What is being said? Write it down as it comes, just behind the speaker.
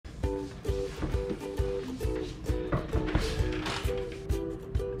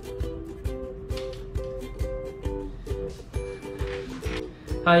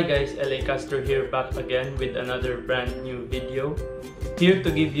Hi guys, Castro here, back again with another brand new video. Here to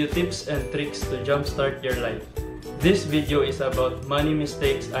give you tips and tricks to jumpstart your life. This video is about money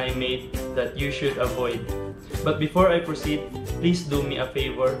mistakes I made that you should avoid. But before I proceed, please do me a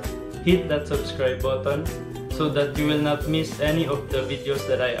favor. Hit that subscribe button so that you will not miss any of the videos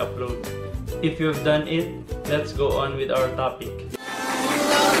that I upload. If you've done it, let's go on with our topic.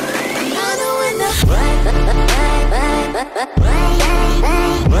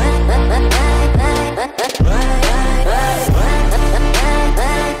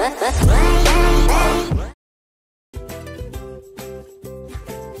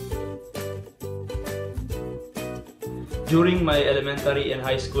 During my elementary and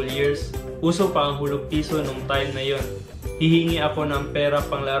high school years, uso pa ang hulog piso nung time na yon. Hihingi ako ng pera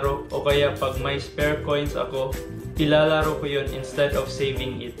panglaro o kaya pag may spare coins ako, ilalaro ko yon instead of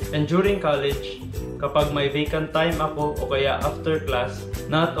saving it. And during college, kapag may vacant time ako o kaya after class,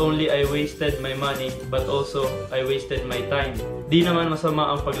 not only I wasted my money but also I wasted my time. Di naman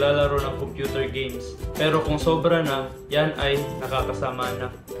masama ang paglalaro ng computer games, pero kung sobra na, yan ay nakakasama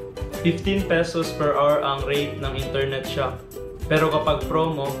na. 15 pesos per hour ang rate ng internet shop. Pero kapag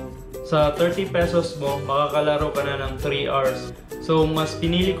promo, sa 30 pesos mo, makakalaro ka na ng 3 hours. So, mas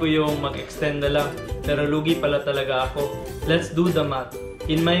pinili ko yung mag-extend na lang. Pero lugi pala talaga ako. Let's do the math.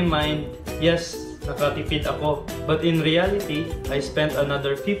 In my mind, yes, nakatipid ako. But in reality, I spent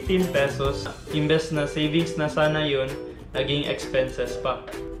another 15 pesos. Imbes na savings na sana yun, naging expenses pa.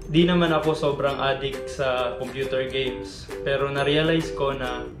 Di naman ako sobrang addict sa computer games. Pero na-realize ko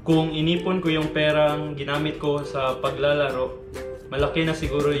na kung inipon ko yung perang ginamit ko sa paglalaro, malaki na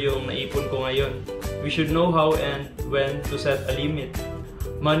siguro yung naipon ko ngayon. We should know how and when to set a limit.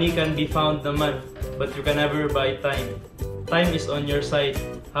 Money can be found naman, but you can never buy time. Time is on your side.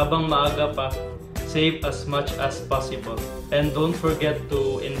 Habang maaga pa, save as much as possible. And don't forget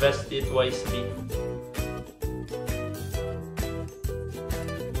to invest it wisely.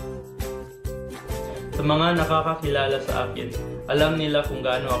 Sa mga nakakakilala sa akin, alam nila kung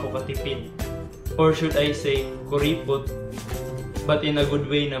gaano ako katipid. Or should I say, kuripot, but in a good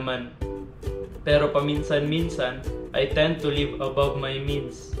way naman. Pero paminsan-minsan, I tend to live above my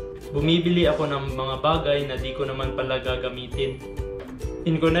means. Bumibili ako ng mga bagay na di ko naman pala gagamitin.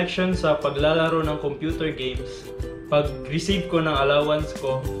 In connection sa paglalaro ng computer games, pag receive ko ng allowance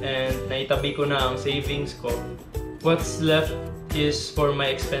ko and naitabi ko na ang savings ko, what's left is for my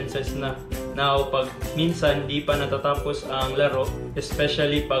expenses na. Now, pag minsan di pa natatapos ang laro,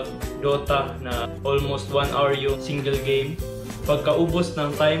 especially pag Dota na almost 1 hour yung single game, pagkaubos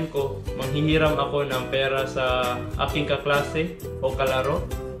ng time ko, manghihiram ako ng pera sa aking kaklase o kalaro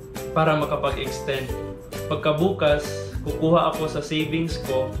para makapag-extend. Pagkabukas, kukuha ako sa savings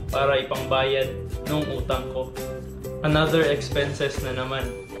ko para ipangbayad ng utang ko. Another expenses na naman.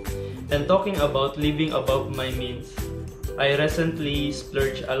 And talking about living above my means, I recently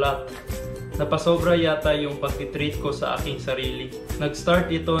splurged a lot. Napasobra yata yung pagtitreat ko sa aking sarili. Nag-start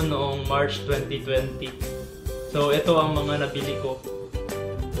ito noong March 2020. So ito ang mga nabili ko.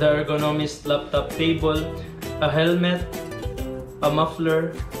 The ergonomist laptop table, a helmet, a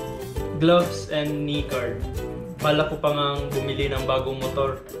muffler, gloves, and knee guard. Bala ko pa ngang bumili ng bagong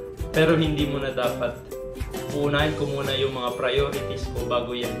motor, pero hindi muna dapat. Uunahin ko muna yung mga priorities ko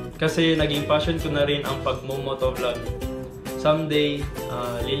bago yan. Kasi naging passion ko na rin ang pag-motovlog. Someday,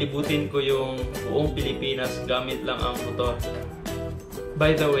 lilibutin ko yung buong Pilipinas gamit lang ang motor.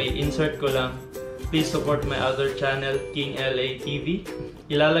 By the way, insert ko lang, please support my other channel, King LA TV.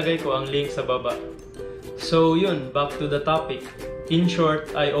 Ilalagay ko ang link sa baba. So yun, back to the topic. In short,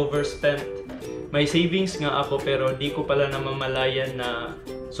 I overspent. May savings nga ako pero di ko pala namamalayan na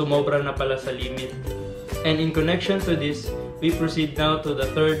sumobra na pala sa limit. And in connection to this, we proceed now to the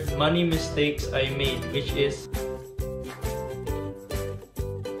third money mistakes I made, which is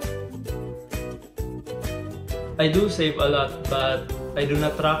I do save a lot, but I do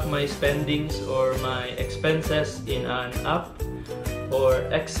not track my spendings or my expenses in an app or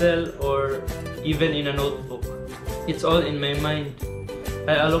Excel or even in a notebook. It's all in my mind.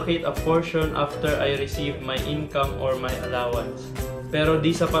 I allocate a portion after I receive my income or my allowance. Pero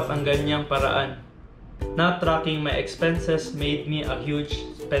di sapat ang ganyang paraan. Not tracking my expenses made me a huge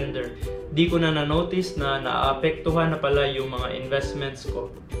spender. Di ko na na-notice na naapektuhan na pala yung mga investments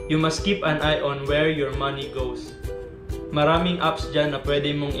ko. You must keep an eye on where your money goes. Maraming apps dyan na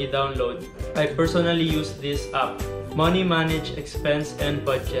pwede mong i-download. I personally use this app, Money Manage Expense and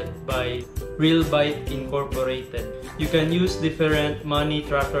Budget by RealByte Incorporated. You can use different money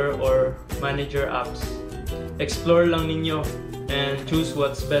tracker or manager apps. Explore lang ninyo and choose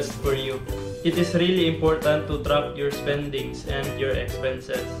what's best for you. It is really important to track your spendings and your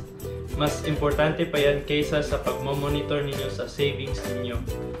expenses. Mas importante pa yan kaysa sa pagmamonitor ninyo sa savings ninyo.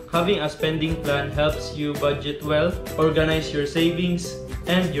 Having a spending plan helps you budget well, organize your savings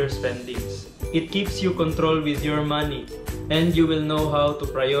and your spendings. It keeps you control with your money, and you will know how to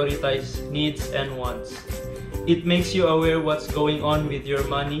prioritize needs and wants. It makes you aware what's going on with your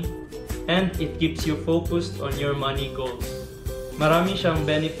money, and it keeps you focused on your money goals. Marami siyang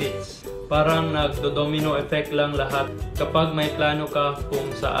benefits. Parang nagdo-domino effect lang lahat kapag may plano ka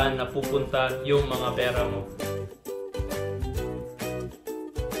kung saan napupunta yung mga pera mo.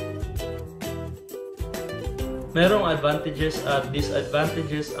 Merong advantages at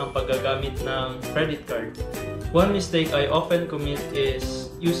disadvantages ang paggagamit ng credit card. One mistake I often commit is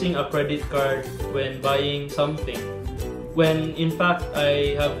using a credit card when buying something, when in fact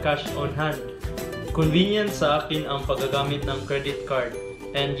I have cash on hand. Convenient sa akin ang paggagamit ng credit card,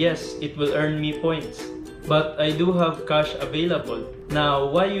 and yes, it will earn me points. But I do have cash available. Now,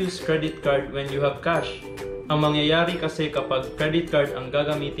 why use credit card when you have cash? Ang mangyayari kasi kapag credit card ang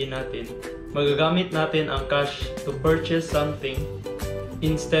gagamitin natin, magagamit natin ang cash to purchase something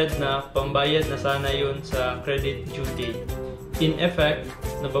instead na pambayad na sana yun sa credit due date. In effect,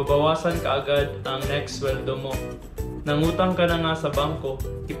 nababawasan ka agad ang next sweldo mo. Nangutang ka na nga sa bangko,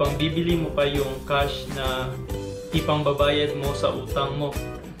 ipangbibili mo pa yung cash na ipangbabayad mo sa utang mo.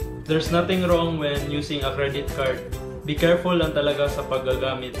 There's nothing wrong when using a credit card. Be careful lang talaga sa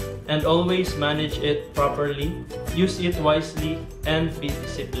paggagamit, and always manage it properly, use it wisely, and be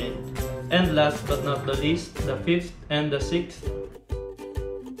disciplined. And last but not the least, the fifth and the sixth.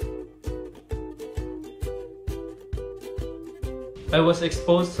 I was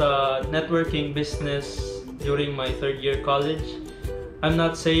exposed sa networking business during my third year college. I'm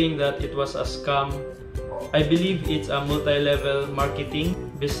not saying that it was a scam. I believe it's a multi-level marketing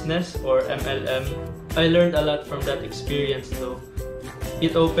business or MLM. I learned a lot from that experience though.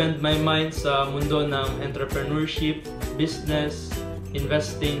 It opened my mind sa mundo ng entrepreneurship, business,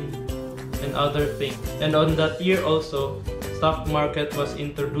 investing, and other things. And on that year also, stock market was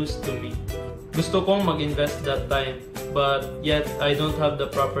introduced to me. Gusto kong mag-invest that time, but yet I don't have the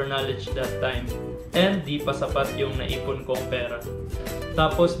proper knowledge that time. And di pa sapat yung naipon kong pera.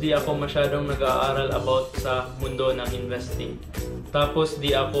 Tapos di ako masyadong nag-aaral about sa mundo ng investing. Tapos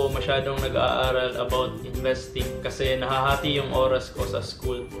di ako masyadong nag-aaral about investing kasi nahahati yung oras ko sa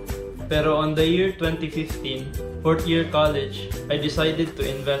school. Pero on the year 2015, fourth year college, I decided to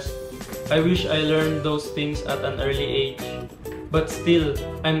invest. I wish I learned those things at an early age. But still,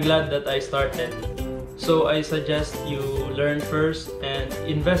 I'm glad that I started. So I suggest you learn first and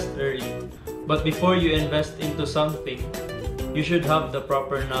invest early. But before you invest into something, you should have the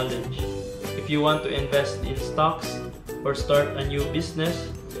proper knowledge. If you want to invest in stocks or start a new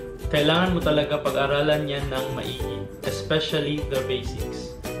business, kailangan mo talaga pag-aralan yan ng maigi, especially the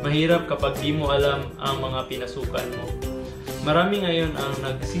basics. Mahirap kapag di mo alam ang mga pinasukan mo. Marami ngayon ang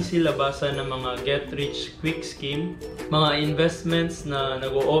nagsisilabasan ng mga get-rich-quick scheme, mga investments na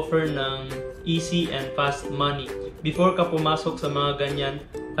nag-o-offer ng easy and fast money. Before ka pumasok sa mga ganyan,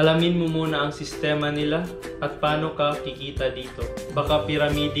 alamin mo muna ang sistema nila at paano ka kikita dito. Baka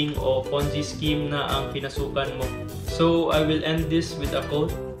pyramiding o Ponzi scheme na ang pinasukan mo. So, I will end this with a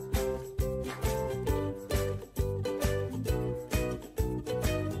quote.